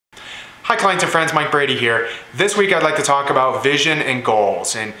Hi clients and friends, Mike Brady here. This week I'd like to talk about vision and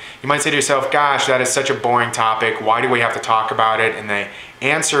goals. And you might say to yourself, gosh, that is such a boring topic. Why do we have to talk about it? And the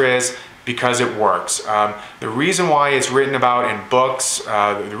answer is because it works. The reason why it's written about in books,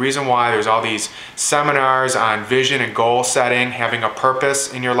 the reason why there's all these seminars on vision and goal setting, having a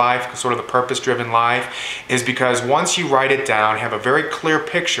purpose in your life, sort of the purpose-driven life, is because once you write it down, have a very clear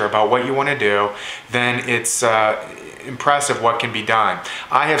picture about what you want to do, then it's impressive what can be done.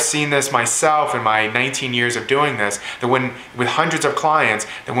 I have seen this myself in my 19 years of doing this, that with hundreds of clients,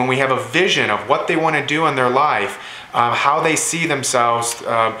 that when we have a vision of what they want to do in their life, how they see themselves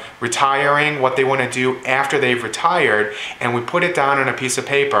retiring, what they want to do after they've retired, and we put it down on a piece of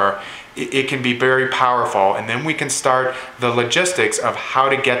paper, it can be very powerful. And then we can start the logistics of how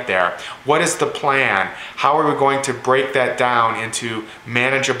to get there. What is the plan? How are we going to break that down into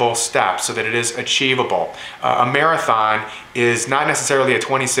manageable steps so that it is achievable? A marathon is not necessarily a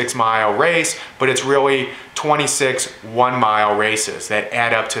 26-mile race, but it's really 26 one-mile races that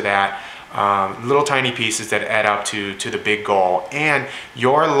add up to that. Little tiny pieces that add up to the big goal. And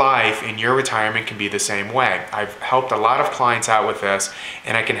your life in your retirement can be the same way. I've helped a lot of clients out with this,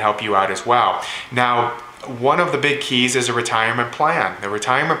 and I can help you out as well. Now, one of the big keys is a retirement plan. The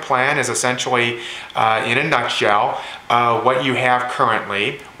retirement plan is essentially, in a nutshell, what you have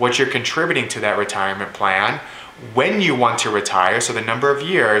currently, what you're contributing to that retirement plan, when you want to retire, so the number of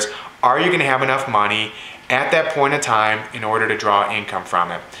years, are you going to have enough money at that point in time in order to draw income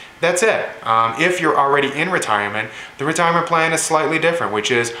from it. That's it. If you're already in retirement, the retirement plan is slightly different, which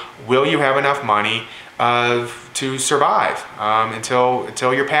is, will you have enough money to survive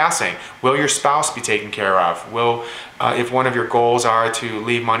until you're passing? Will your spouse be taken care of? Will, if one of your goals are to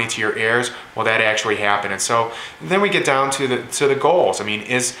leave money to your heirs, will that actually happen? And so then we get down to the goals. I mean,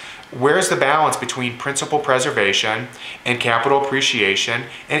 where's the balance between principal preservation and capital appreciation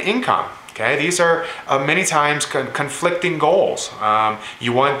and income? Okay, these are many times conflicting goals.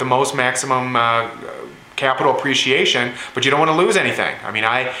 You want the most maximum capital appreciation, but you don't want to lose anything. I mean,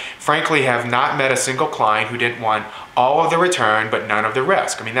 I frankly have not met a single client who didn't want all of the return but none of the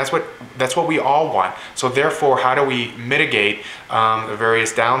risk. I mean, that's what we all want. So therefore, how do we mitigate the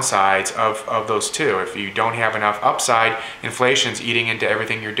various downsides of those two? If you don't have enough upside, inflation's eating into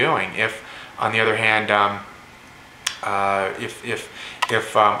everything you're doing. If, on the other hand,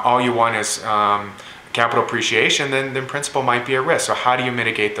 if all you want is capital appreciation, then principal might be at risk. So how do you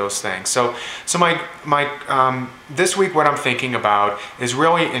mitigate those things? So this week what I'm thinking about is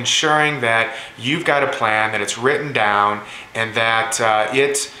really ensuring that you've got a plan, that it's written down, and that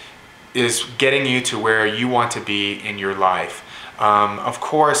it is getting you to where you want to be in your life. Of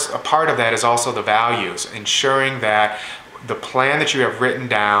course, a part of that is also the values, ensuring that the plan that you have written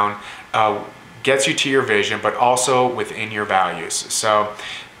down gets you to your vision, but also within your values. So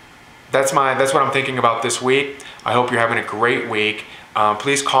that's what I'm thinking about this week. I hope you're having a great week.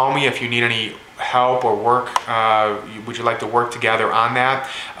 Please call me if you need any help or work. Would you like to work together on that?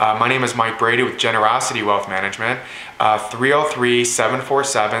 My name is Mike Brady with Generosity Wealth Management,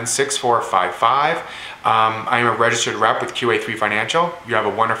 303-747-6455. I am a registered rep with QA3 Financial. You have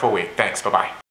a wonderful week. Thanks. Bye-bye.